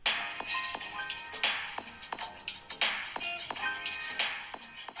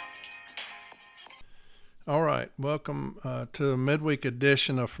All right, welcome to the midweek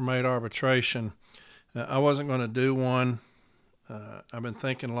edition of From Eight Arbitration. I wasn't going to do one. I've been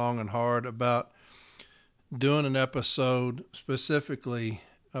thinking long and hard about doing an episode specifically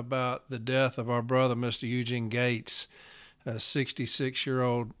about the death of our brother, Mr. Eugene Gates, a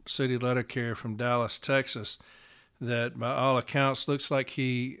 66-year-old city letter carrier from Dallas, Texas, that by all accounts looks like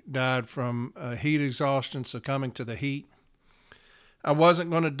he died from heat exhaustion, succumbing to the heat. I wasn't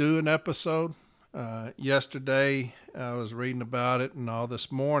going to do an episode. Yesterday, I was reading about it, and all this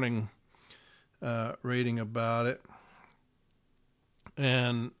morning, reading about it.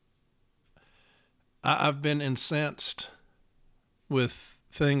 And I've been incensed with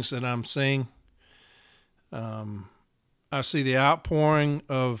things that I'm seeing. I see the outpouring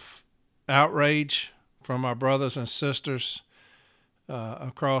of outrage from our brothers and sisters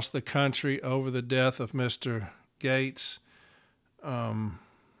across the country over the death of Mr. Gates.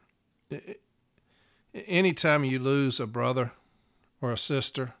 Anytime you lose a brother or a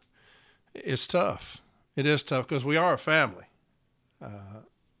sister, it's tough. It is tough because we are a family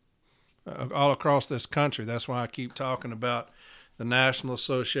all across this country. That's why I keep talking about the National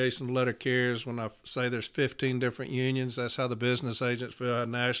Association of Letter Carriers. When I say there's 15 different unions, that's how the business agents feel, how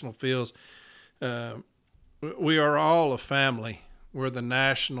National feels. We are all a family. We're the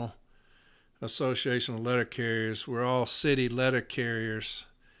National Association of Letter Carriers. We're all city letter carriers.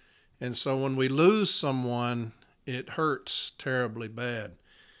 And so when we lose someone, it hurts terribly bad.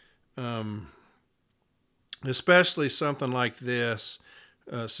 Especially something like this,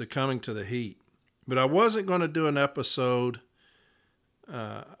 succumbing to the heat. But I wasn't going to do an episode.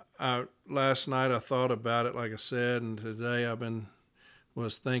 Last night I thought about it, like I said, and today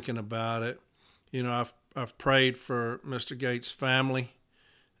was thinking about it. You know, I've prayed for Mr. Gates' family,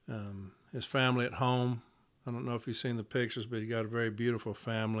 his family at home. I don't know if you've seen the pictures, but he got a very beautiful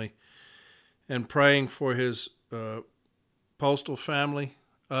family. And praying for his postal family,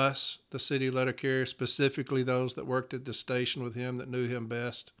 us, the city letter carrier, specifically those that worked at the station with him that knew him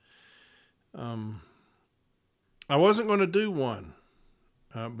best. I wasn't going to do one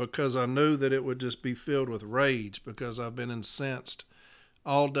because I knew that it would just be filled with rage because I've been incensed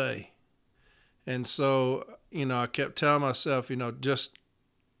all day. And so, I kept telling myself, just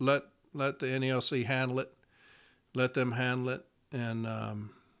let the NELC handle it. Let them handle it. And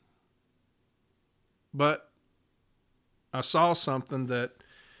but I saw something that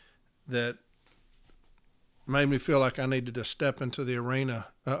made me feel like I needed to step into the arena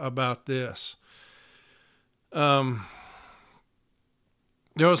about this. There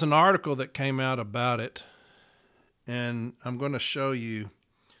was an article that came out about it, and I'm going to show you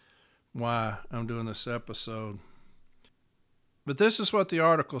why I'm doing this episode. But this is what the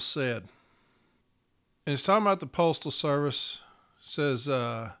article said. And it's talking about the Postal Service. It says,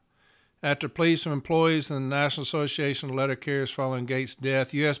 after pleas from employees in the National Association of Letter Carriers following Gates'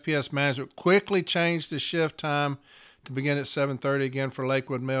 death, USPS management quickly changed the shift time to begin at 7:30 again for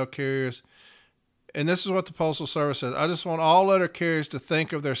Lakewood mail carriers. And this is what the Postal Service says. I just want all letter carriers to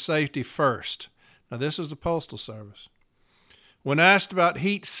think of their safety first. Now, this is the Postal Service. When asked about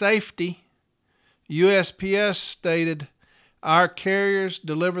heat safety, USPS stated, our carriers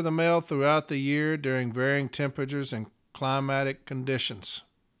deliver the mail throughout the year during varying temperatures and climatic conditions.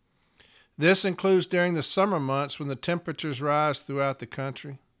 This includes during the summer months when the temperatures rise throughout the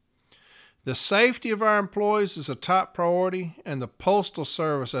country. The safety of our employees is a top priority, and the Postal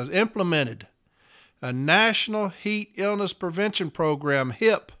Service has implemented a National Heat Illness Prevention Program,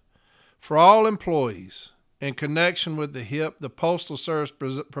 HIP, for all employees. In connection with the HIP, the Postal Service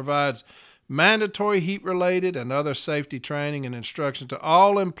provides mandatory heat-related and other safety training and instruction to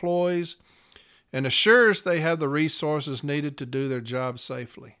all employees and assures they have the resources needed to do their job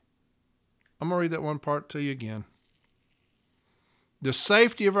safely. I'm going to read that one part to you again. The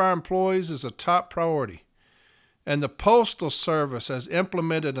safety of our employees is a top priority, and the Postal Service has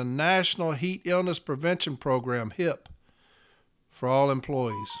implemented a National Heat Illness Prevention Program, HIP, for all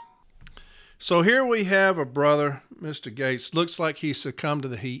employees. So here we have a brother, Mr. Gates, looks like he succumbed to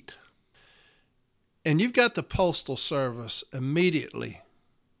the heat. And you've got the Postal Service immediately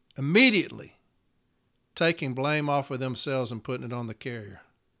taking blame off of themselves and putting it on the carrier.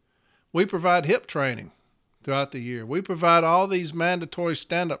 We provide HIP training throughout the year. We provide all these mandatory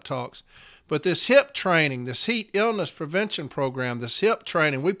stand-up talks. But this HIP training, this Heat Illness Prevention Program, this HIP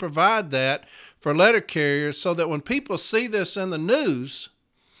training, we provide that for letter carriers so that when people see this in the news,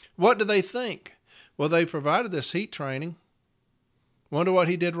 what do they think? Well, they provided this heat training. Wonder what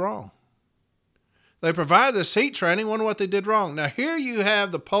he did wrong. They provided this heat training. Wonder what they did wrong. Now, here you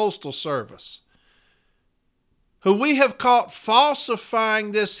have the Postal Service, who we have caught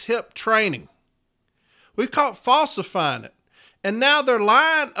falsifying this HIP training. We caught falsifying it. And now they're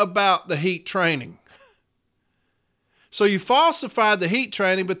lying about the heat training. So you falsified the heat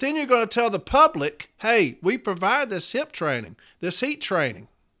training, but then you're going to tell the public, hey, we provide this hip training, this heat training.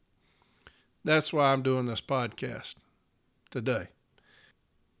 That's why I'm doing this podcast today.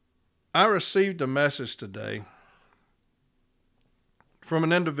 I received a message today from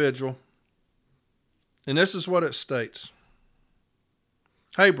an individual, and this is what it states.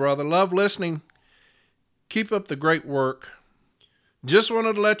 Hey, brother, love listening. Keep up the great work. Just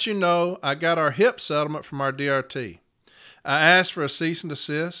wanted to let you know I got our hip settlement from our DRT. I asked for a cease and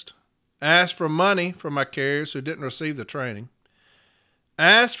desist. Asked for money from my carriers who didn't receive the training.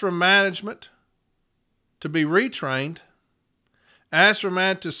 Asked for management to be retrained. Asked for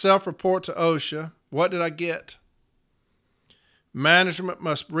management to self-report to OSHA. What did I get? Management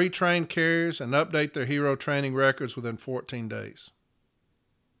must retrain carriers and update their hero training records within 14 days.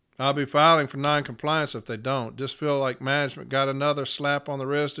 I'll be filing for non-compliance if they don't. Just feel like management got another slap on the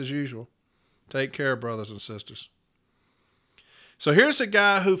wrist as usual. Take care, brothers and sisters. So here's a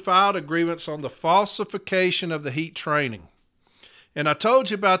guy who filed a grievance on the falsification of the heat training. And I told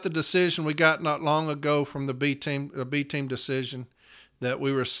you about the decision we got not long ago from the B team decision that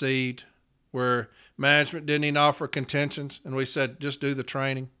we received where management didn't even offer contentions, and we said, just do the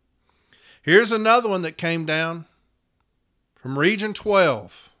training. Here's another one that came down from Region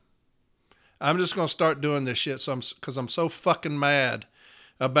 12. I'm just going to start doing this shit because I'm so fucking mad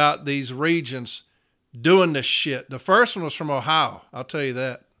about these regions doing this shit. The first one was from Ohio, I'll tell you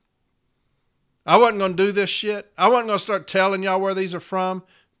that. I wasn't going to do this shit. I wasn't going to start telling y'all where these are from.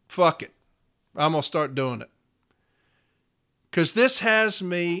 Fuck it. I'm going to start doing it. Because this has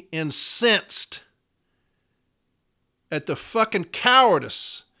me incensed at the fucking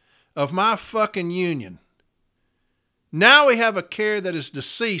cowardice of my fucking union. Now we have a carrier that is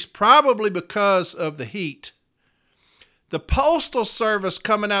deceased, probably because of the heat. The Postal Service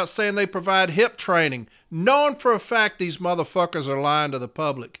coming out saying they provide hip training, knowing for a fact these motherfuckers are lying to the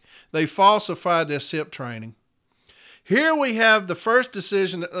public. They falsified this hip training. Here we have the first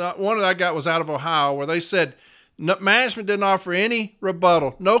decision, one that I got was out of Ohio, where they said management didn't offer any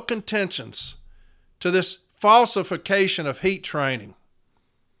rebuttal, no contentions to this falsification of heat training.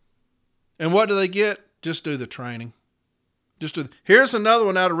 And what do they get? Just do the training. Here's another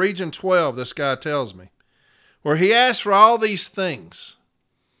one out of Region 12, this guy tells me, where he asked for all these things,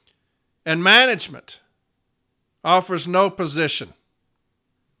 and management offers no position.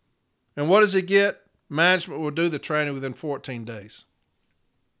 And what does he get? Management will do the training within 14 days.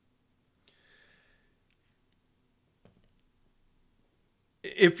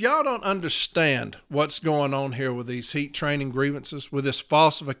 If y'all don't understand what's going on here with these heat training grievances, with this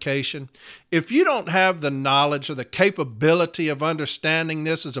falsification, if you don't have the knowledge or the capability of understanding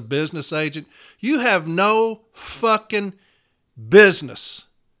this as a business agent, you have no fucking business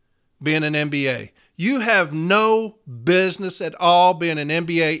being an MBA. You have no business at all being an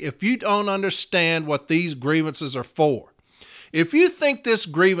MBA if you don't understand what these grievances are for. If you think this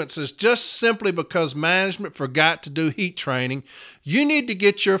grievance is just simply because management forgot to do heat training, you need to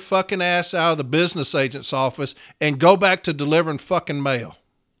get your fucking ass out of the business agent's office and go back to delivering fucking mail.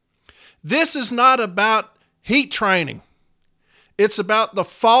 This is not about heat training. It's about the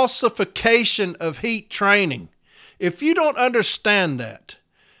falsification of heat training. If you don't understand that,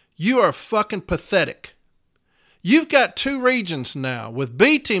 you are fucking pathetic. You've got two regions now with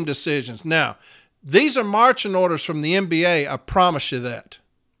B team decisions. Now, these are marching orders from the NBA, I promise you that.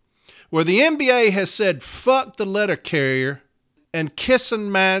 Where the NBA has said, fuck the letter carrier and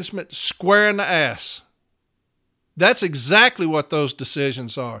kissing management square in the ass. That's exactly what those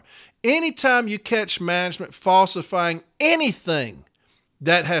decisions are. Anytime you catch management falsifying anything,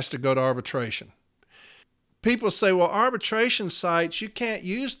 that has to go to arbitration. People say, well, arbitration sites, you can't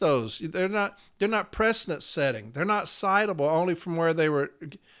use those. They're not precedent setting. They're not citable only from where they were.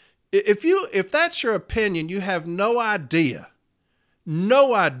 If that's your opinion, you have no idea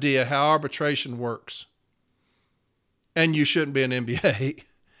how arbitration works. And you shouldn't be an MBA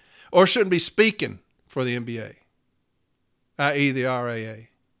or shouldn't be speaking for the NBA, i.e. the RAA.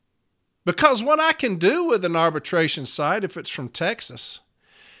 Because what I can do with an arbitration site, if it's from Texas,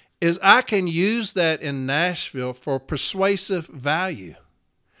 is I can use that in Nashville for persuasive value.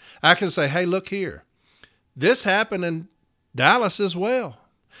 I can say, hey, look here. This happened in Dallas as well.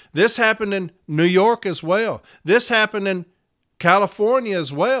 This happened in New York as well. This happened in California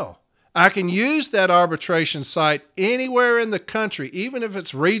as well. I can use that arbitration site anywhere in the country, even if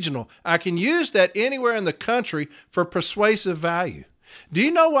it's regional. I can use that anywhere in the country for persuasive value. Do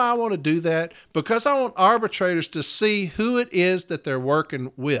you know why I want to do that? Because I want arbitrators to see who it is that they're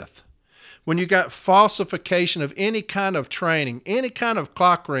working with. when you got falsification of any kind of training, any kind of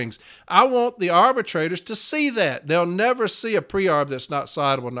clock rings, I want the arbitrators to see that. They'll never see a pre-arb that's not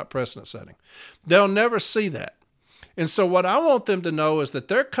citable, not precedent setting. They'll never see that. And so what I want them to know is that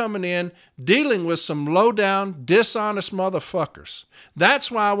they're coming in dealing with some low-down, dishonest motherfuckers.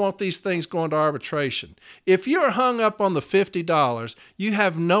 That's why I want these things going to arbitration. If you're hung up on the $50, you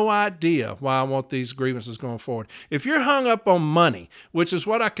have no idea why I want these grievances going forward. If you're hung up on money, which is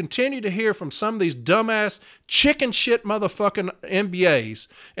what I continue to hear from some of these dumbass chicken shit motherfucking MBAs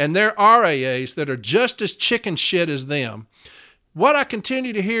and their RAAs that are just as chicken shit as them, what I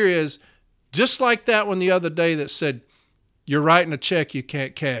continue to hear is, just like that one the other day that said, you're writing a check you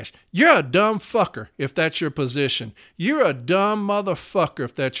can't cash. You're a dumb fucker if that's your position. You're a dumb motherfucker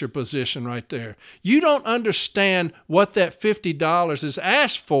if that's your position right there. You don't understand what that $50 is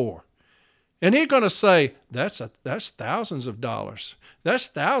asked for. And he's going to say, that's thousands of dollars. That's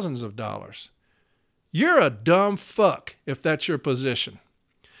thousands of dollars. You're a dumb fuck if that's your position.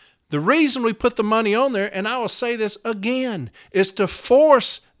 The reason we put the money on there, and I will say this again, is to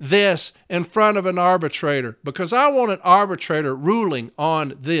force this in front of an arbitrator, because I want an arbitrator ruling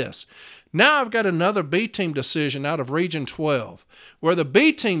on this. Now I've got another B team decision out of Region 12 where the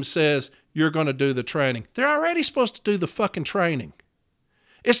B team says you're going to do the training. They're already supposed to do the fucking training.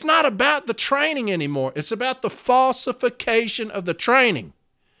 It's not about the training anymore. It's about the falsification of the training.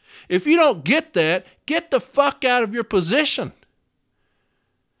 If you don't get that, get the fuck out of your position.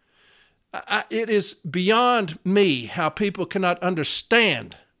 It is beyond me how people cannot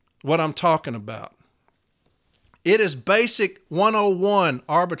understand what I'm talking about. It is basic 101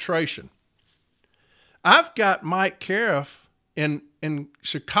 arbitration. I've got Mike Cariff in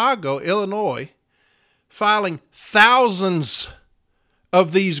Chicago, Illinois, filing thousands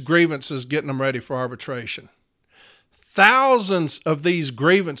of these grievances, getting them ready for arbitration. Thousands of these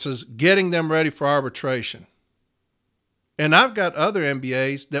grievances, getting them ready for arbitration. And I've got other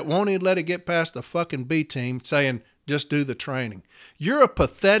MBAs that won't even let it get past the fucking B team saying, just do the training. You're a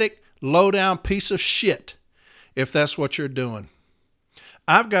pathetic, low-down piece of shit if that's what you're doing.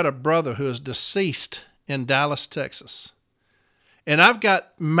 I've got a brother who is deceased in Dallas, Texas. And I've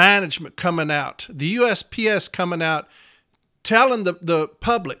got management coming out, the USPS coming out, telling the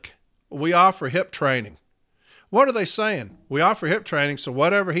public, we offer hip training. What are they saying? We offer hip training, so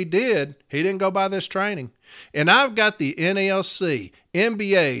whatever he didn't go by this training. And I've got the NALC,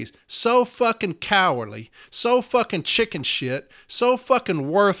 MBAs, so fucking cowardly, so fucking chicken shit, so fucking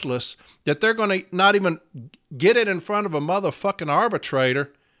worthless that they're going to not even get it in front of a motherfucking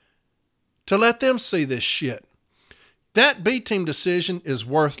arbitrator to let them see this shit. That B team decision is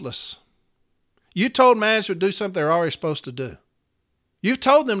worthless. You told management to do something they're already supposed to do. You've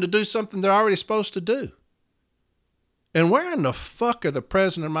told them to do something they're already supposed to do. And where in the fuck are the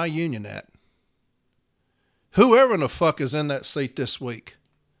president of my union at? Whoever in the fuck is in that seat this week.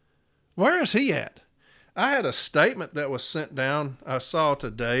 Where is he at? I had a statement that was sent down, I saw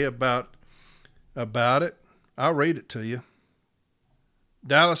today about it. I'll read it to you.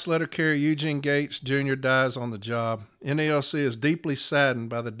 Dallas letter carrier Eugene Gates Jr. dies on the job. NALC is deeply saddened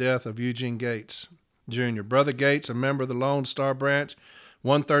by the death of Eugene Gates Jr. Brother Gates, a member of the Lone Star Branch,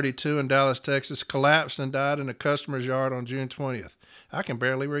 132 in Dallas, Texas, collapsed and died in a customer's yard on June 20th. I can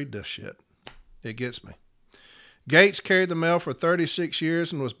barely read this shit. It gets me. Gates carried the mail for 36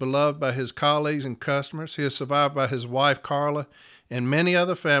 years and was beloved by his colleagues and customers. He is survived by his wife, Carla, and many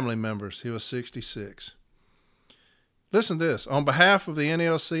other family members. He was 66. Listen to this. On behalf of the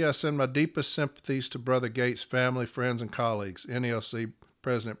NALC, I send my deepest sympathies to Brother Gates' family, friends, and colleagues. NALC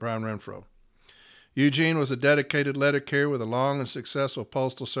President Brian Renfro. Eugene was a dedicated letter carrier with a long and successful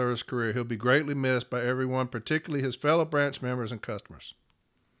Postal Service career. He'll be greatly missed by everyone, particularly his fellow branch members and customers.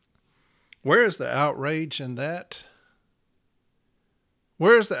 Where is the outrage in that?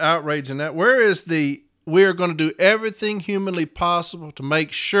 Where is the outrage in that? Where is the, we are going to do everything humanly possible to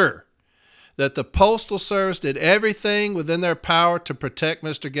make sure that the Postal Service did everything within their power to protect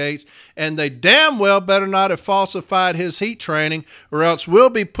Mr. Gates, and they damn well better not have falsified his heat training, or else we'll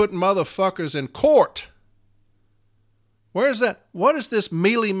be putting motherfuckers in court. Where is that? What is this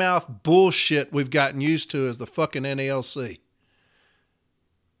mealy-mouth bullshit we've gotten used to as the fucking NALC?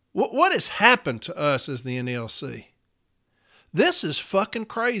 What has happened to us as the NALC? This is fucking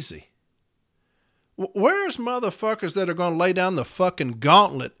crazy. Where's motherfuckers that are going to lay down the fucking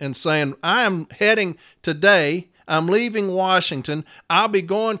gauntlet and saying, I am heading today, I'm leaving Washington, I'll be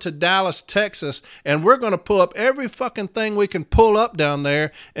going to Dallas, Texas, and we're going to pull up every fucking thing we can pull up down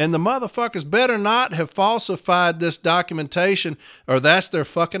there, and the motherfuckers better not have falsified this documentation, or that's their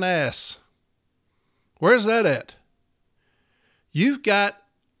fucking ass. Where's that at? You've got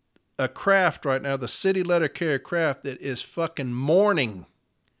a craft right now, the city letter carrier craft, that is fucking mourning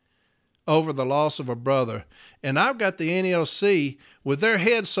over the loss of a brother. And I've got the NLC with their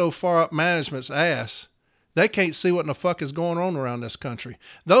head so far up management's ass, they can't see what in the fuck is going on around this country.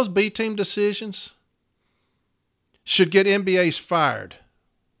 Those B-team decisions should get NBAs fired.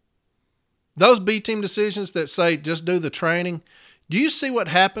 Those B-team decisions that say just do the training, do you see what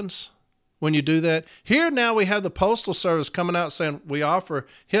happens when you do that? Here now we have the Postal Service coming out saying we offer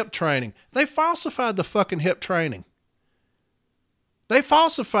hip training. They falsified the fucking hip training. They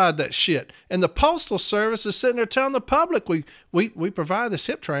falsified that shit. And the Postal Service is sitting there telling the public we provide this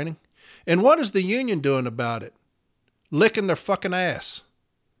hip training. And what is the union doing about it? Licking their fucking ass.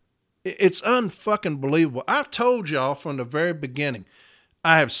 It's unfucking believable. I've told y'all from the very beginning,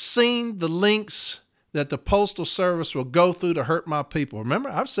 I have seen the links that the Postal Service will go through to hurt my people. Remember,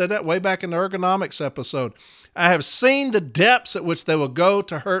 I've said that way back in the ergonomics episode. I have seen the depths at which they will go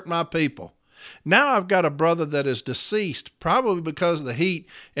to hurt my people. Now I've got a brother that is deceased, probably because of the heat.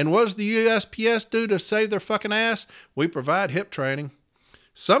 And what does the USPS do to save their fucking ass? We provide hip training.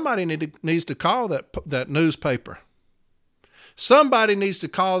 Somebody needs to call that newspaper. Somebody needs to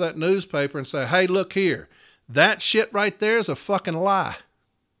call that newspaper and say, hey, look here. That shit right there is a fucking lie.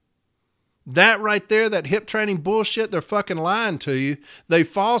 That right there, that hip training bullshit, they're fucking lying to you. They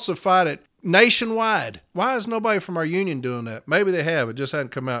falsified it nationwide. Why is nobody from our union doing that? Maybe they have. It just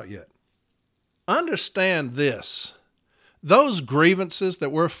hadn't come out yet. Understand this. Those grievances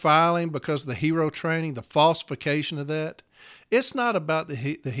that we're filing because of the hero training, the falsification of that, it's not about the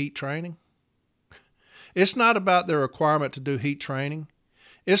heat training. It's not about their requirement to do heat training.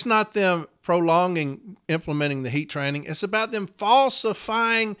 It's not them implementing the heat training. It's about them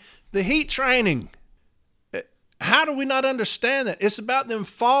falsifying the heat training. How do we not understand that? It's about them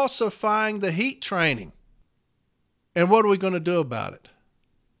falsifying the heat training. And what are we going to do about it?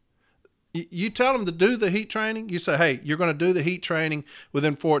 You tell them to do the heat training. You say, hey, you're going to do the heat training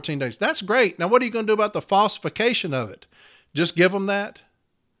within 14 days. That's great. Now, what are you going to do about the falsification of it? Just give them that?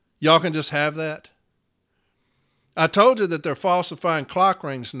 Y'all can just have that? I told you that they're falsifying clock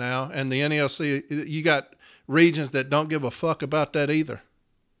rings now, and the NLC, you got regions that don't give a fuck about that either.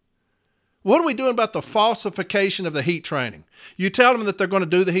 What are we doing about the falsification of the heat training? You tell them that they're going to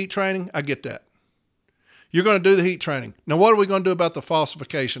do the heat training. I get that. You're going to do the heat training. Now, what are we going to do about the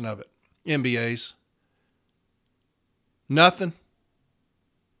falsification of it? MBAs. Nothing.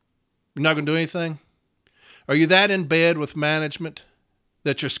 You're not going to do anything? Are you that in bed with management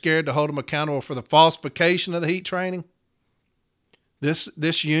that you're scared to hold them accountable for the falsification of the heat training?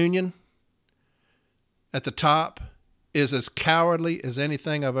 This union at the top is as cowardly as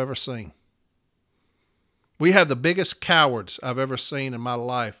anything I've ever seen. We have the biggest cowards I've ever seen in my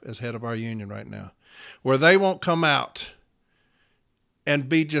life as head of our union right now, where they won't come out and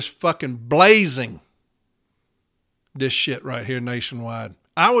be just fucking blazing this shit right here nationwide.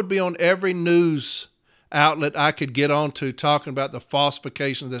 I would be on every news outlet I could get onto talking about the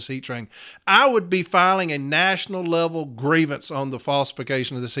falsification of this heat training. I would be filing a national level grievance on the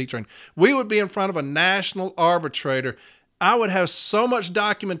falsification of this heat training. We would be in front of a national arbitrator. I would have so much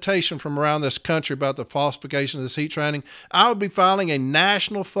documentation from around this country about the falsification of this heat training. I would be filing a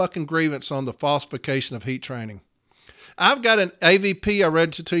national fucking grievance on the falsification of heat training. I've got an AVP I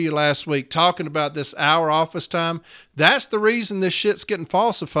read to you last week talking about this hour office time. That's the reason this shit's getting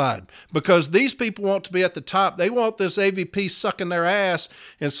falsified, because these people want to be at the top. They want this AVP sucking their ass,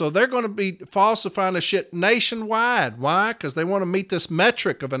 and so they're going to be falsifying the shit nationwide. Why? Because they want to meet this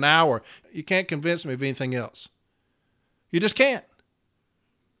metric of an hour. You can't convince me of anything else. You just can't.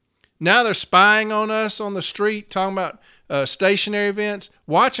 Now they're spying on us on the street, talking about stationary events.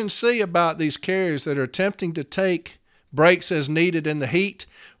 Watch and see about these carriers that are attempting to take breaks as needed in the heat.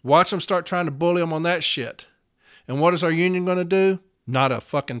 Watch them start trying to bully them on that shit. And what is our union going to do? Not a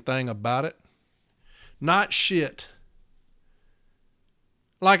fucking thing about it. Not shit.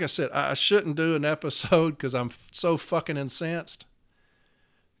 Like I said, I shouldn't do an episode because I'm so fucking incensed.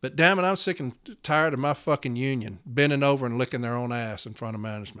 But damn it, I'm sick and tired of my fucking union bending over and licking their own ass in front of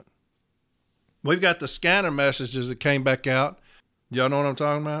management. We've got the scanner messages that came back out. Y'all know what I'm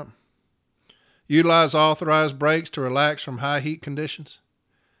talking about? Utilize authorized brakes to relax from high heat conditions.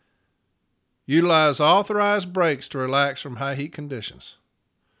 Utilize authorized brakes to relax from high heat conditions.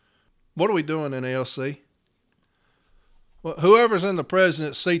 What are we doing in LC? Well, whoever's in the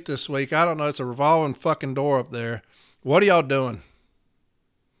president's seat this week, I don't know, it's a revolving fucking door up there. What are y'all doing?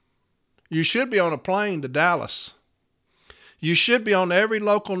 You should be on a plane to Dallas. You should be on every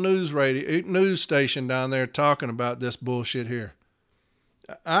local news station down there talking about this bullshit here.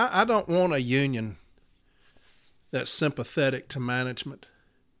 I don't want a union that's sympathetic to management.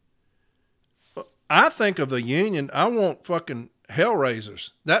 I think of the union, I want fucking hell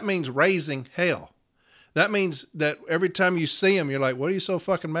raisers. That means raising hell. That means that every time you see them, you're like, what are you so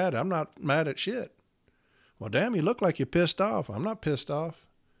fucking mad at? I'm not mad at shit. Well, damn, you look like you're pissed off. I'm not pissed off.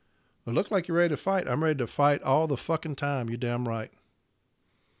 Well, look like you're ready to fight. I'm ready to fight all the fucking time. You damn right.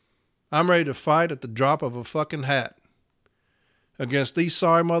 I'm ready to fight at the drop of a fucking hat against these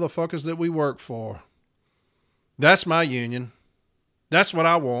sorry motherfuckers that we work for. That's my union. That's what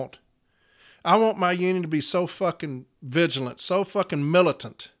I want. I want my union to be so fucking vigilant, so fucking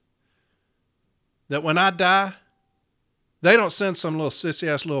militant, that when I die, they don't send some little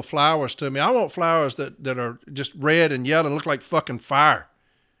sissy-ass little flowers to me. I want flowers that are just red and yellow and look like fucking fire.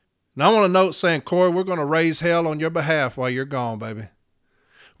 And I want a note saying, Corey, we're going to raise hell on your behalf while you're gone, baby.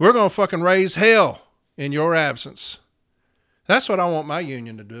 We're going to fucking raise hell in your absence. That's what I want my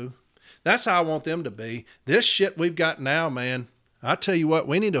union to do. That's how I want them to be. This shit we've got now, man, I tell you what,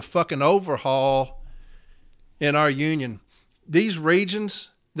 we need a fucking overhaul in our union. These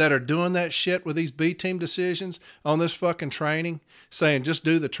regions that are doing that shit with these B-team decisions on this fucking training, saying just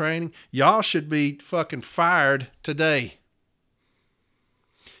do the training, y'all should be fucking fired today.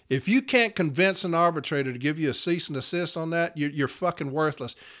 If you can't convince an arbitrator to give you a cease and desist on that, you're fucking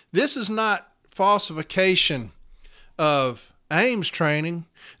worthless. This is not falsification of Ames training.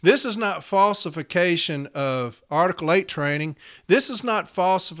 This is not falsification of Article 8 training. This is not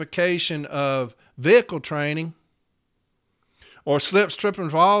falsification of vehicle training or slip, strip,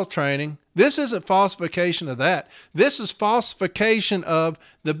 and fall training. This isn't falsification of that. This is falsification of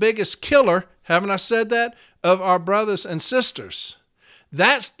the biggest killer, haven't I said that, of our brothers and sisters.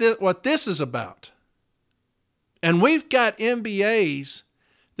 That's what this is about. And we've got MBAs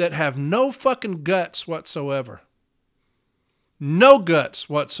that have no fucking guts whatsoever. No guts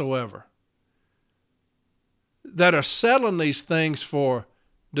whatsoever. That are selling these things for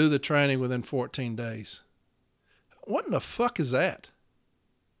do the training within 14 days. What in the fuck is that?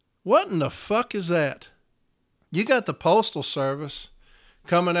 What in the fuck is that? You got the Postal Service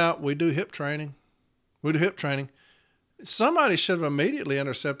coming out, we do hip training. We do hip training. Somebody should have immediately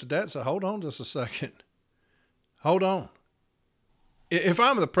intercepted that and said, hold on just a second. Hold on. If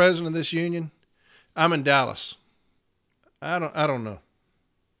I'm the president of this union, I'm in Dallas. I don't know.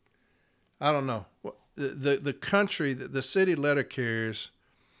 I don't know. The country, the city letter carriers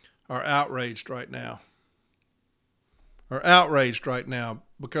are outraged right now. Are outraged right now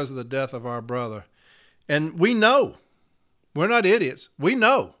because of the death of our brother. And we know, we're not idiots. We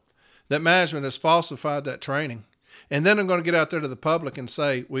know that management has falsified that training. And then I'm going to get out there to the public and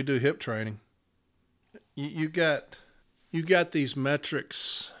say, we do hip training. You got these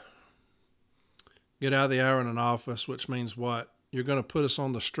metrics. Get out of the hour in an office, which means what? You're going to put us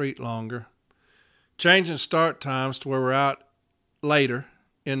on the street longer. Changing start times to where we're out later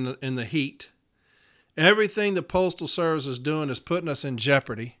in the heat. Everything the Postal Service is doing is putting us in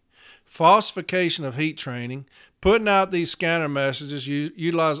jeopardy. Falsification of heat training. Putting out these scanner messages.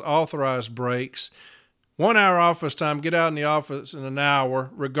 Utilize authorized breaks. 1 hour office time, get out in the office in an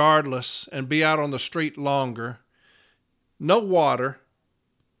hour, regardless, and be out on the street longer. No water.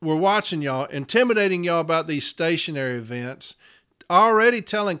 We're watching y'all, intimidating y'all about these stationary events, already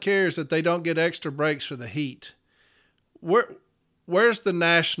telling carriers that they don't get extra breaks for the heat. Where's the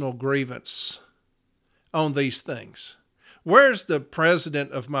national grievance on these things? Where's the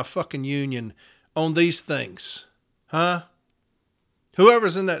president of my fucking union on these things? Huh?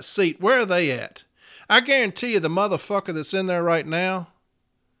 Whoever's in that seat, where are they at? I guarantee you the motherfucker that's in there right now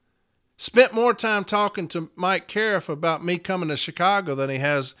spent more time talking to Mike Cariff about me coming to Chicago than he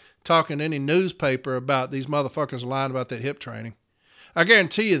has talking to any newspaper about these motherfuckers lying about that hip training. I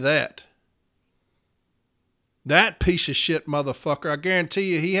guarantee you that. That piece of shit motherfucker, I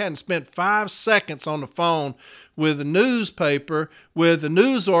guarantee you he hadn't spent 5 seconds on the phone with a newspaper, with a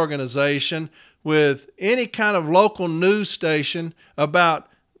news organization, with any kind of local news station about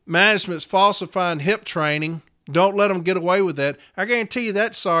management's falsifying hip training. Don't let them get away with that. I guarantee you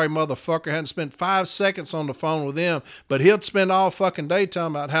that sorry motherfucker hadn't spent 5 seconds on the phone with them, but he'll spend all fucking day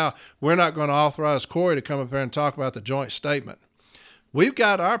talking about how we're not going to authorize Corey to come up here and talk about the joint statement. We've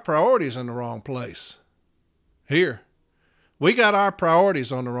got our priorities in the wrong place. Here. We got our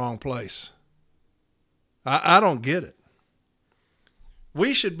priorities on the wrong place. I don't get it.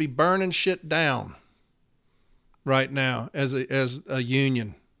 We should be burning shit down right now as a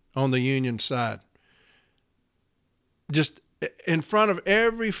union, on the union side. Just in front of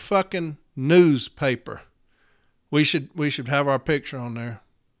every fucking newspaper, we should have our picture on there.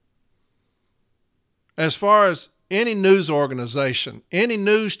 As far as any news organization, any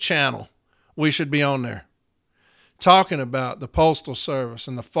news channel, we should be on there talking about the Postal Service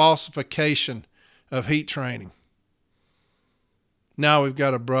and the falsification of heat training. Now we've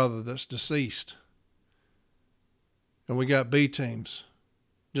got a brother that's deceased. And we got B teams.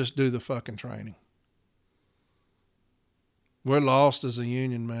 Just do the fucking training. We're lost as a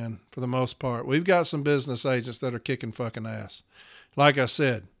union, man, for the most part. We've got some business agents that are kicking fucking ass. Like I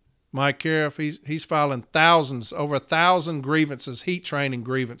said, Mike Cariff, he's filing over 1,000 grievances, heat training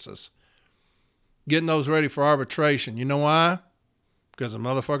grievances. Getting those ready for arbitration. You know why? Because the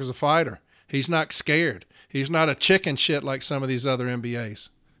motherfucker's a fighter. He's not scared. He's not a chicken shit like some of these other MBAs.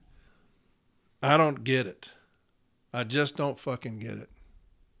 I don't get it. I just don't fucking get it.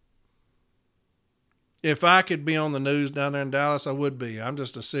 If I could be on the news down there in Dallas, I would be. I'm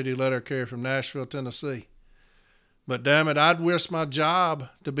just a city letter carrier from Nashville, Tennessee. But damn it, I'd risk my job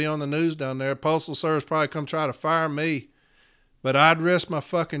to be on the news down there. Postal Service probably come try to fire me. But I'd risk my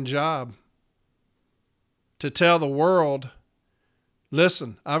fucking job to tell the world,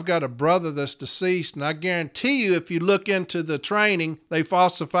 listen, I've got a brother that's deceased, and I guarantee you if you look into the training, they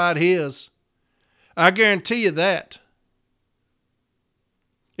falsified his. I guarantee you that.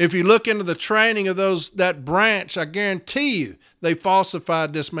 If you look into the training of that branch, I guarantee you they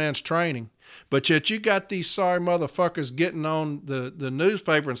falsified this man's training. But yet you got these sorry motherfuckers getting on the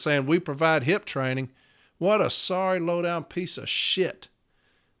newspaper and saying we provide hip training. What a sorry low-down piece of shit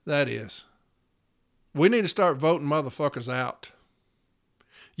that is. We need to start voting motherfuckers out.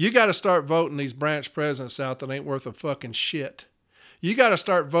 You got to start voting these branch presidents out that ain't worth a fucking shit. You got to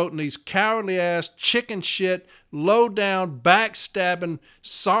start voting these cowardly-ass, chicken shit, low-down, backstabbing,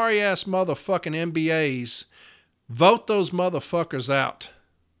 sorry-ass motherfucking MBAs. Vote those motherfuckers out.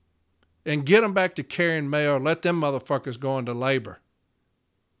 And get them back to carrying mail. Let them motherfuckers go into labor.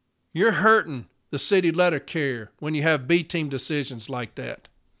 You're hurting the city letter carrier when you have B-team decisions like that.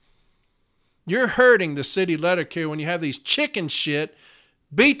 You're hurting the city letter carrier when you have these chicken shit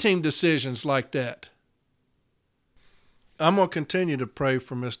B-team decisions like that. I'm going to continue to pray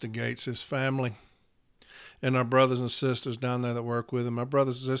for Mr. Gates, his family, and our brothers and sisters down there that work with him, my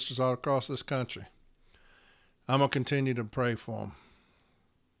brothers and sisters all across this country. I'm going to continue to pray for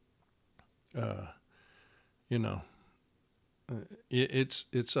them.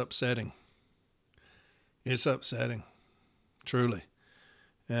 It's upsetting. It's upsetting, truly.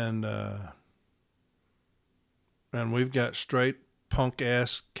 And we've got straight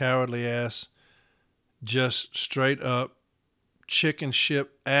punk-ass, cowardly-ass, just straight-up chicken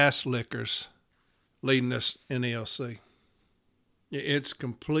shit ass lickers leading this NELC. It's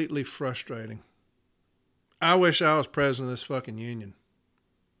completely frustrating. I wish I was president of this fucking union.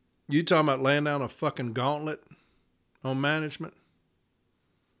 You talking about laying down a fucking gauntlet on management?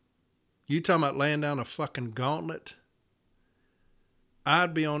 You talking about laying down a fucking gauntlet?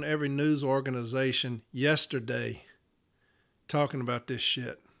 I'd be on every news organization yesterday talking about this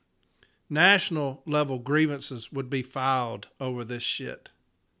shit. National level grievances would be filed over this shit.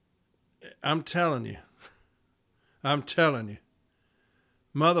 I'm telling you.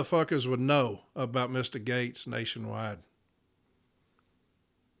 Motherfuckers would know about Mr. Gates nationwide.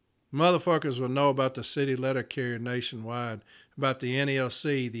 Motherfuckers would know about the city letter carrier nationwide, about the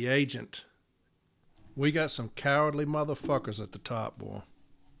NELC, the agent. We got some cowardly motherfuckers at the top, boy.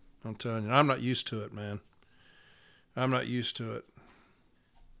 I'm telling you, I'm not used to it, man. I'm not used to it.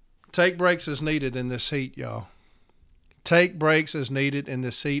 Take breaks as needed in this heat, y'all. Take breaks as needed in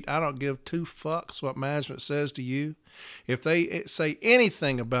this heat. I don't give two fucks what management says to you. If they say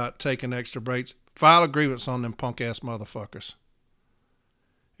anything about taking extra breaks, file a grievance on them punk-ass motherfuckers.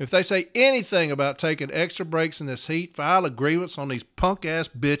 If they say anything about taking extra breaks in this heat, file a grievance on these punk-ass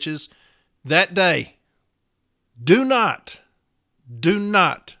bitches that day. Do not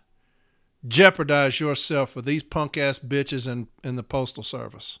jeopardize yourself with these punk-ass bitches in the Postal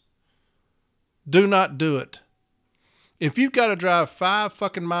Service. Do not do it. If you've got to drive 5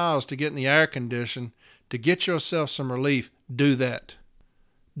 fucking miles to get in the air condition to get yourself some relief, do that.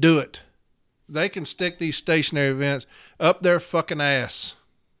 Do it. They can stick these stationary events up their fucking ass.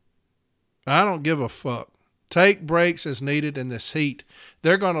 I don't give a fuck. Take breaks as needed in this heat.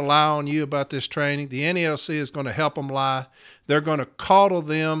 They're going to lie on you about this training. The NELC is going to help them lie. They're going to coddle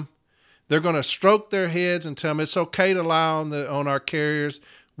them. They're going to stroke their heads and tell them it's okay to lie on our carriers.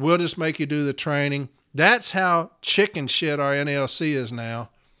 We'll just make you do the training. That's how chicken shit our NLC is now.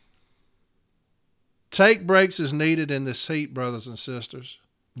 Take breaks as needed in this heat, brothers and sisters.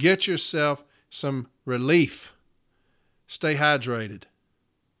 Get yourself some relief. Stay hydrated.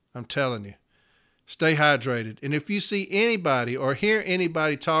 I'm telling you. Stay hydrated. And if you see anybody or hear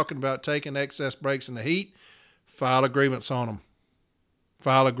anybody talking about taking excess breaks in the heat, file a grievance on them.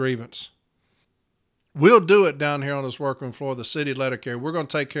 File a grievance. We'll do it down here on this workroom floor, the city letter carrier. We're going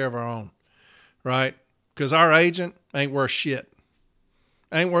to take care of our own. right? Because our agent ain't worth shit.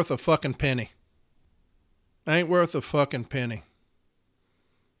 Ain't worth a fucking penny. Ain't worth a fucking penny.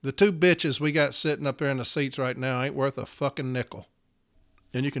 The two bitches we got sitting up there in the seats right now ain't worth a fucking nickel.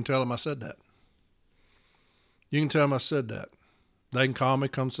 And you can tell them I said that. You can tell them I said that. They can call me,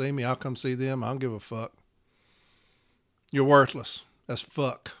 come see me. I'll come see them. I don't give a fuck. You're worthless. That's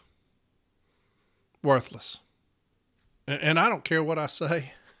fuck. Worthless. And I don't care what I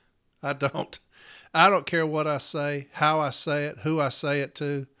say. I don't. I don't care what I say, how I say it, who I say it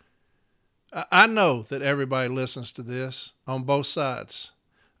to. I know that everybody listens to this on both sides.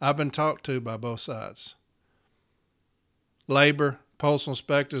 I've been talked to by both sides. Labor, postal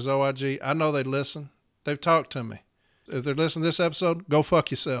inspectors, OIG, I know they listen. They've talked to me. If they're listening to this episode, go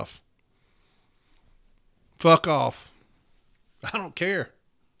fuck yourself. Fuck off. I don't care.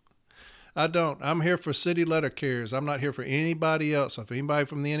 I don't. I'm here for city letter carriers. I'm not here for anybody else. If anybody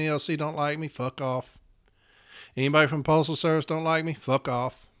from the NLC don't like me, fuck off. Anybody from Postal Service don't like me, fuck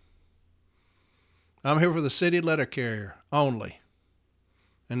off. I'm here for the city letter carrier only.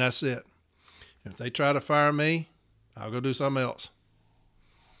 And that's it. If they try to fire me, I'll go do something else.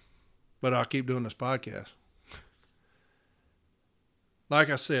 But I'll keep doing this podcast. Like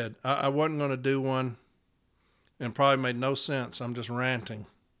I said, I wasn't going to do one, and probably made no sense. I'm just ranting.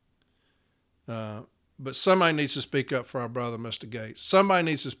 But somebody needs to speak up for our brother, Mr. Gates. Somebody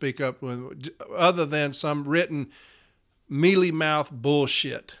needs to speak up other than some written mealy-mouthed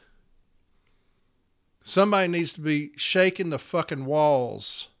bullshit. Somebody needs to be shaking the fucking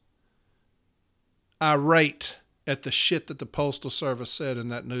walls, irate at the shit that the Postal Service said in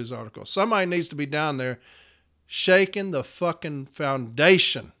that news article. Somebody needs to be down there shaking the fucking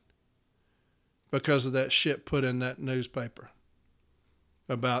foundation because of that shit put in that newspaper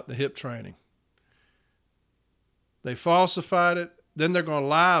about the hip training. They falsified it, then they're going to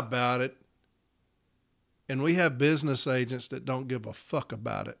lie about it, and we have business agents that don't give a fuck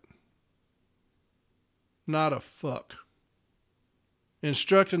about it. Not a fuck.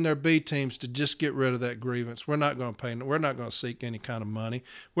 Instructing their B teams to just get rid of that grievance. We're not going to pay. We're not going to seek any kind of money.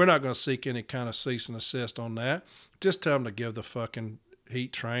 We're not going to seek any kind of cease and desist on that. Just tell them to give the fucking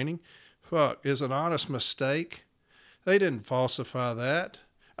heat training. Fuck, it's an honest mistake. They didn't falsify that.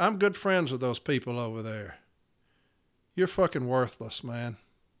 I'm good friends with those people over there. You're fucking worthless, man.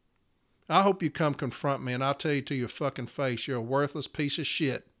 I hope you come confront me and I'll tell you to your fucking face, you're a worthless piece of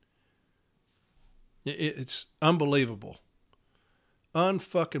shit. It's unbelievable.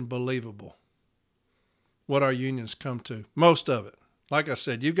 Unfucking believable what our unions come to. Most of it. Like I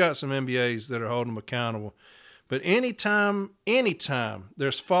said, you've got some MBAs that are holding them accountable. But anytime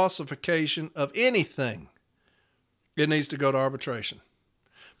there's falsification of anything, it needs to go to arbitration.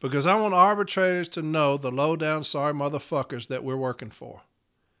 Because I want arbitrators to know the low-down sorry motherfuckers that we're working for.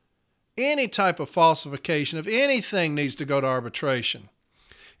 Any type of falsification of anything needs to go to arbitration.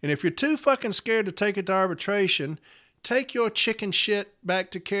 And if you're too fucking scared to take it to arbitration, take your chicken shit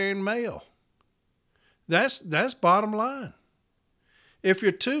back to carrying mail. That's bottom line. If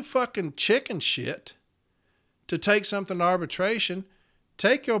you're too fucking chicken shit to take something to arbitration,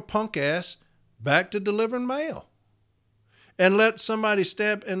 take your punk ass back to delivering mail. And let somebody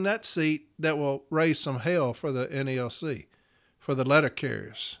step in that seat that will raise some hell for the NELC, for the letter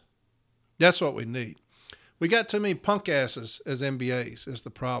carriers. That's what we need. We got too many punk asses as MBAs is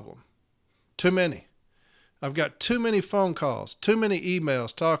the problem. Too many. I've got too many phone calls, too many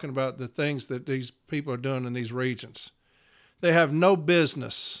emails talking about the things that these people are doing in these regions. They have no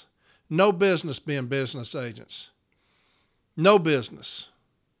business being business agents. No business.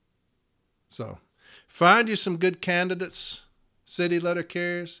 So find you some good candidates, city letter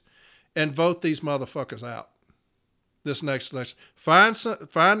carriers, and vote these motherfuckers out this next election.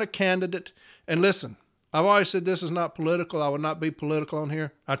 Find a candidate, and listen, I've always said this is not political. I would not be political on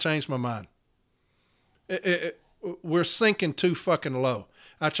here. I changed my mind. We're sinking too fucking low.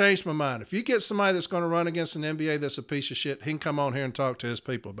 I changed my mind. If you get somebody that's going to run against an NBA that's a piece of shit, he can come on here and talk to his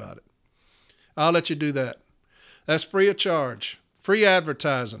people about it. I'll let you do that. That's free of charge. Free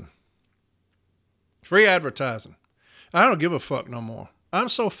advertising. Free advertising. I don't give a fuck no more. I'm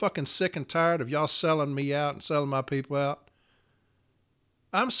so fucking sick and tired of y'all selling me out and selling my people out.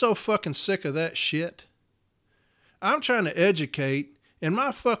 I'm so fucking sick of that shit. I'm trying to educate, and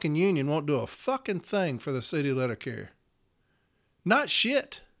my fucking union won't do a fucking thing for the city letter carrier. Not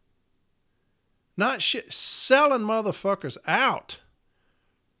shit. Not shit. Selling motherfuckers out.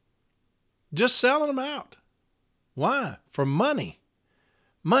 Just selling them out. Why? For money.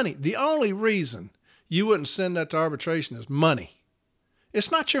 Money. The only reason you wouldn't send that to arbitration is money.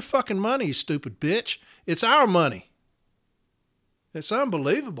 It's not your fucking money, you stupid bitch. It's our money. It's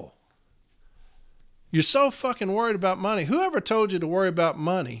unbelievable. You're so fucking worried about money. Whoever told you to worry about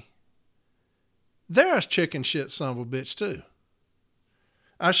money, they're a chicken shit son of a bitch too.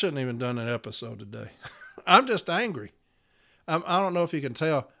 I shouldn't even done an episode today. I'm just angry. I don't know if you can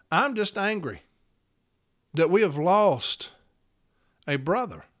tell. I'm just angry that we have lost a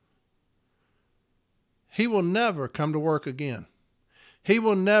brother. He will never come to work again. He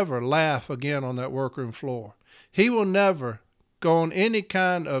will never laugh again on that workroom floor. He will never go on any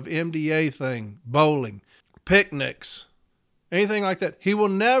kind of MDA thing, bowling, picnics, anything like that. He will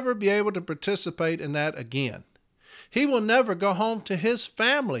never be able to participate in that again. He will never go home to his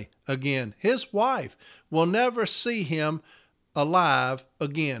family again. His wife will never see him alive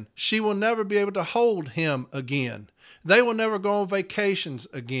again. She will never be able to hold him again. They will never go on vacations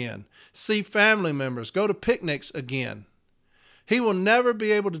again, see family members, go to picnics again. He will never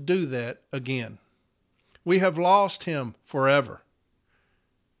be able to do that again. We have lost him forever.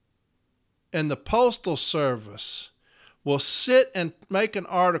 And the Postal Service will sit and make an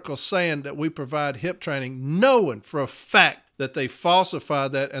article saying that we provide HIP training, knowing for a fact that they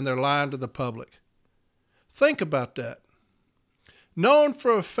falsified that and they're lying to the public. Think about that. Knowing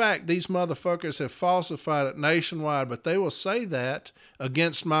for a fact these motherfuckers have falsified it nationwide, but they will say that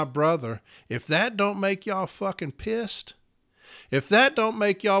against my brother. If that don't make y'all fucking pissed, if that don't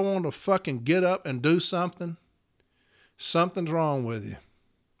make y'all want to fucking get up and do something, something's wrong with you.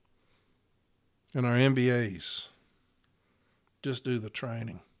 And our MBAs, just do the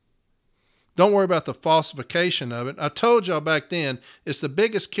training. Don't worry about the falsification of it. I told y'all back then, it's the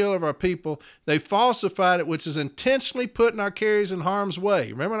biggest killer of our people. They falsified it, which is intentionally putting our carriers in harm's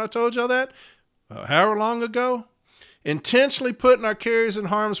way. Remember when I told y'all that? However long ago? Intentionally putting our carriers in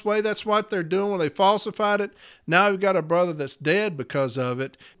harm's way. That's what they're doing when they falsified it. Now we've got a brother that's dead because of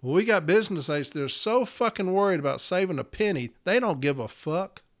it. Well, we got business agents that are so fucking worried about saving a penny, they don't give a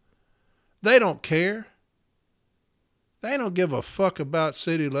fuck. They don't care. They don't give a fuck about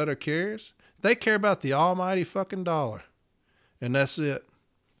city letter carriers. They care about the almighty fucking dollar. And that's it.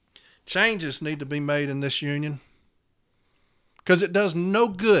 Changes need to be made in this union. Because it does no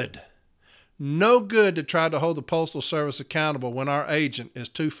good. No good to try to hold the Postal Service accountable when our agent is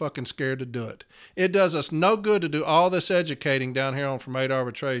too fucking scared to do it. It does us no good to do all this educating down here on From A to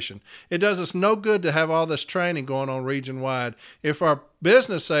Arbitration. It does us no good to have all this training going on region-wide if our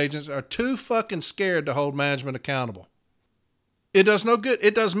business agents are too fucking scared to hold management accountable. It does no good.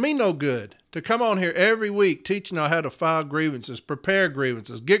 It does me no good to come on here every week teaching you how to file grievances, prepare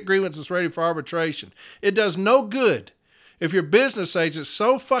grievances, get grievances ready for arbitration. It does no good if your business agent's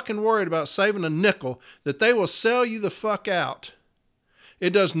so fucking worried about saving a nickel that they will sell you the fuck out.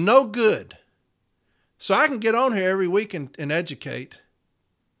 It does no good. So I can get on here every week and educate.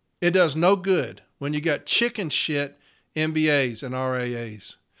 It does no good when you got chicken shit MBAs and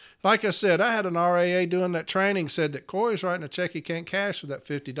RAAs. Like I said, I had an RAA doing that training said that Corey's writing a check he can't cash for that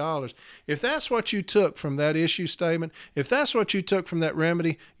 $50. If that's what you took from that issue statement, if that's what you took from that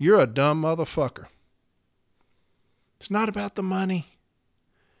remedy, you're a dumb motherfucker. It's not about the money.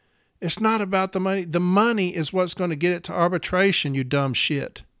 It's not about the money. The money is what's going to get it to arbitration, you dumb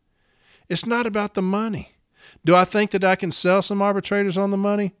shit. It's not about the money. Do I think that I can sell some arbitrators on the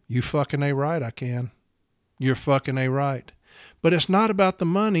money? You fucking A right I can. You're fucking A right. But it's not about the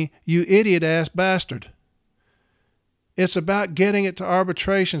money, you idiot-ass bastard. It's about getting it to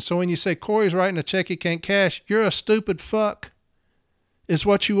arbitration. So when you say Corey's writing a check he can't cash, you're a stupid fuck. Is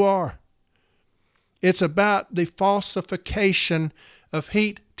what you are. It's about the falsification of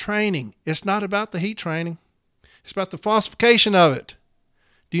heat training. It's not about the heat training. It's about the falsification of it.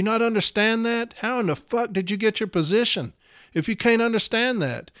 Do you not understand that? How in the fuck did you get your position if you can't understand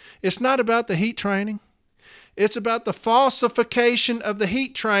that? It's not about the heat training. It's about the falsification of the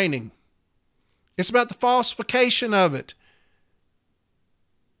heat training. It's about the falsification of it.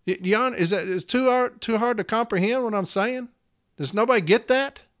 Is it too hard to comprehend what I'm saying? Does nobody get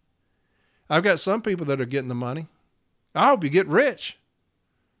that? I've got some people that are getting the money. I hope you get rich.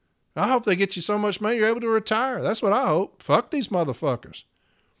 I hope they get you so much money you're able to retire. That's what I hope. Fuck these motherfuckers.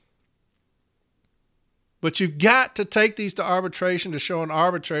 But you've got to take these to arbitration to show an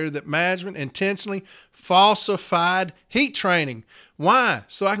arbitrator that management intentionally falsified heat training. Why?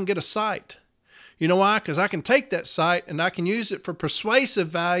 So I can get a site. You know why? Because I can take that site and I can use it for persuasive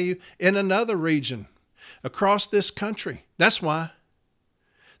value in another region across this country. That's why.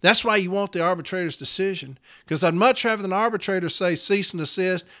 That's why you want the arbitrator's decision. Because I'd much rather an arbitrator say cease and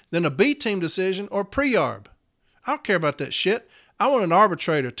desist than a B-team decision or pre-arb. I don't care about that shit. I want an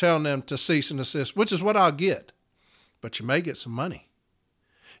arbitrator telling them to cease and desist, which is what I'll get. But you may get some money.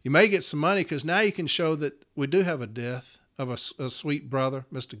 You may get some money because now you can show that we do have a death of a sweet brother,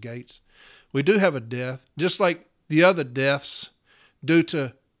 Mr. Gates. We do have a death, just like the other deaths due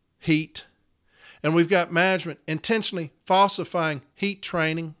to heat. And we've got management intentionally falsifying heat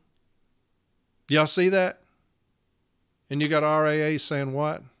training. Do y'all see that? And you got RAA saying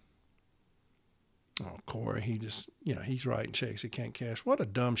what? Oh, Corey, he's writing checks he can't cash. What a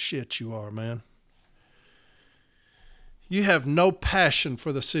dumb shit you are, man. You have no passion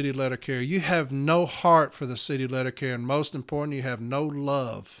for the city letter carrier. You have no heart for the city letter carrier. And most important, you have no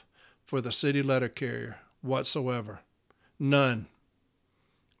love for the city letter carrier whatsoever. None.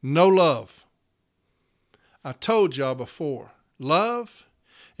 No love. I told y'all before, love,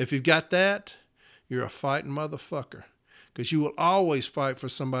 if you've got that, you're a fighting motherfucker. Because you will always fight for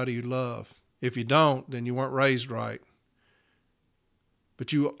somebody you love. If you don't, then you weren't raised right.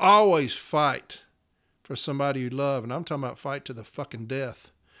 But you will always fight for somebody you love. And I'm talking about fight to the fucking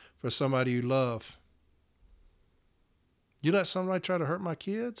death for somebody you love. You let somebody try to hurt my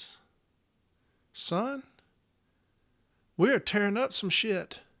kids? Son, we are tearing up some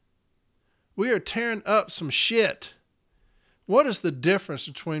shit. We are tearing up some shit. What is the difference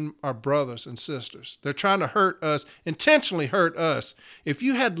between our brothers and sisters? They're trying to hurt us, intentionally hurt us. If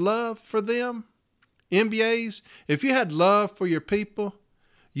you had love for them, MBAs, if you had love for your people,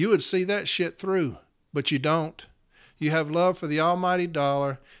 you would see that shit through. But you don't. You have love for the almighty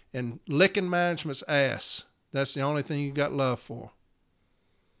dollar and licking management's ass. That's the only thing you got love for.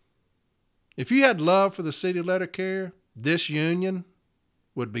 If you had love for the city letter carrier, this union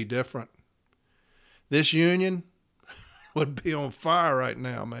would be different. This union would be on fire right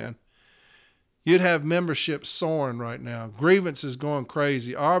now, man. You'd have membership soaring right now. Grievances going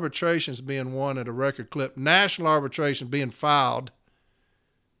crazy. Arbitrations being won at a record clip. National arbitration being filed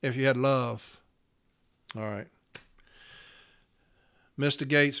if you had love. All right. Mr.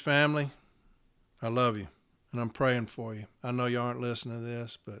 Gates family, I love you, and I'm praying for you. I know you aren't listening to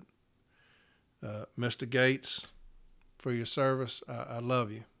this, but Mr. Gates, for your service, I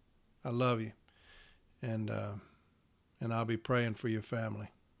love you. I love you. And I'll be praying for your family.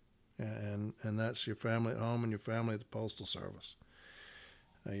 And that's your family at home and your family at the Postal Service.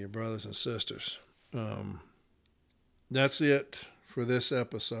 Your brothers and sisters. That's it for this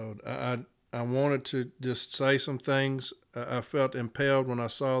episode. I wanted to just say some things. I felt impelled when I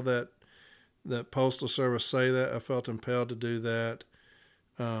saw that Postal Service say that. I felt impelled to do that.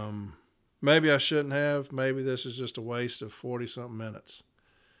 Maybe I shouldn't have. Maybe this is just a waste of 40-something minutes.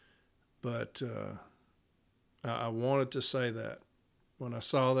 But I wanted to say that. When I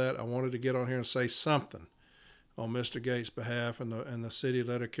saw that, I wanted to get on here and say something on Mr. Gates' behalf and the city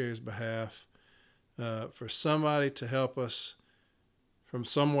letter carrier's behalf for somebody to help us from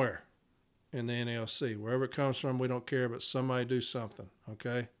somewhere in the NLC. Wherever it comes from, we don't care, but somebody do something,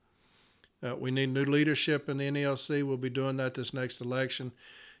 okay? We need new leadership in the NLC. We'll be doing that this next election.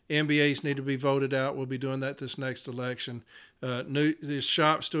 MBAs need to be voted out. We'll be doing that this next election. These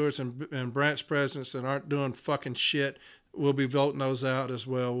shop stewards and branch presidents that aren't doing fucking shit, we'll be voting those out as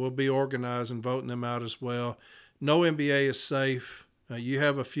well. We'll be organizing, voting them out as well. No MBA is safe. You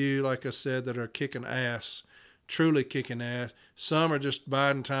have a few, like I said, that are kicking ass, truly kicking ass. Some are just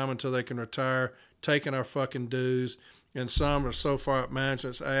biding time until they can retire, taking our fucking dues. And some are so far up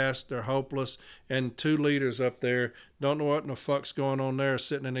management's ass, they're hopeless. And two leaders up there don't know what in the fuck's going on there,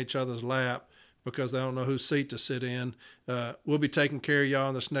 sitting in each other's lap because they don't know whose seat to sit in. We'll be taking care of y'all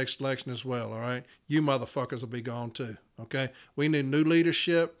in this next election as well, all right? You motherfuckers will be gone too, okay? We need new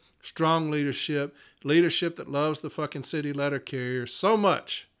leadership, strong leadership, leadership that loves the fucking city letter carrier so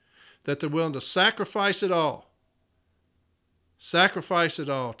much that they're willing to sacrifice it all. Sacrifice it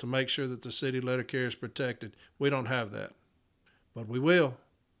all to make sure that the city letter carrier is protected. We don't have that. But we will.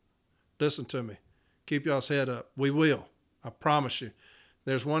 Listen to me. Keep y'all's head up. We will. I promise you.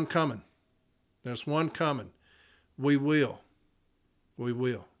 There's one coming. There's one coming. We will. We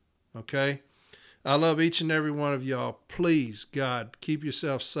will. Okay? I love each and every one of y'all. Please, God, keep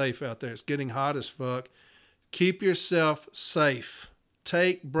yourself safe out there. It's getting hot as fuck. Keep yourself safe.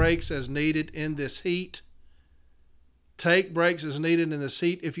 Take breaks as needed in this heat. Take breaks as needed in this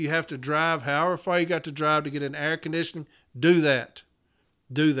heat. If you have to drive, however far you got to drive to get an air conditioning, do that.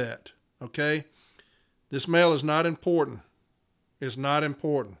 Do that. Okay? This mail is not important. It's not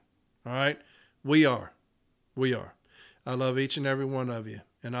important. All right? We are. We are. I love each and every one of you.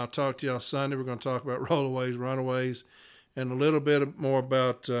 And I'll talk to y'all Sunday. We're going to talk about rollaways, runaways, and a little bit more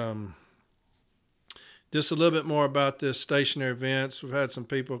about just a little bit more about this stationary events. We've had some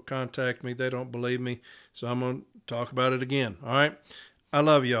people contact me. They don't believe me. So I'm going to talk about it again. All right. I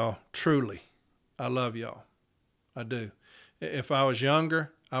love y'all. Truly. I love y'all. I do. If I was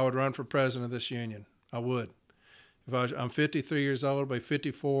younger, I would run for president of this union. I would. I'm 53 years old, I'll be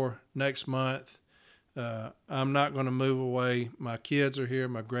 54 next month. I'm not going to move away. My kids are here,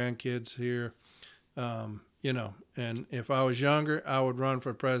 my grandkids here. And if I was younger, I would run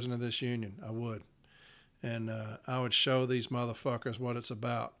for president of this union. I would. And I would show these motherfuckers what it's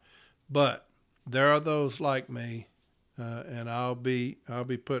about. But there are those like me, and I'll be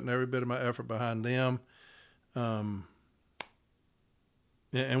putting every bit of my effort behind them. And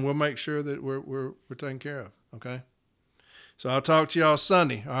we'll make sure that we're taken care of. Okay. So I'll talk to y'all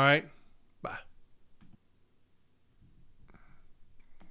Sunday. All right.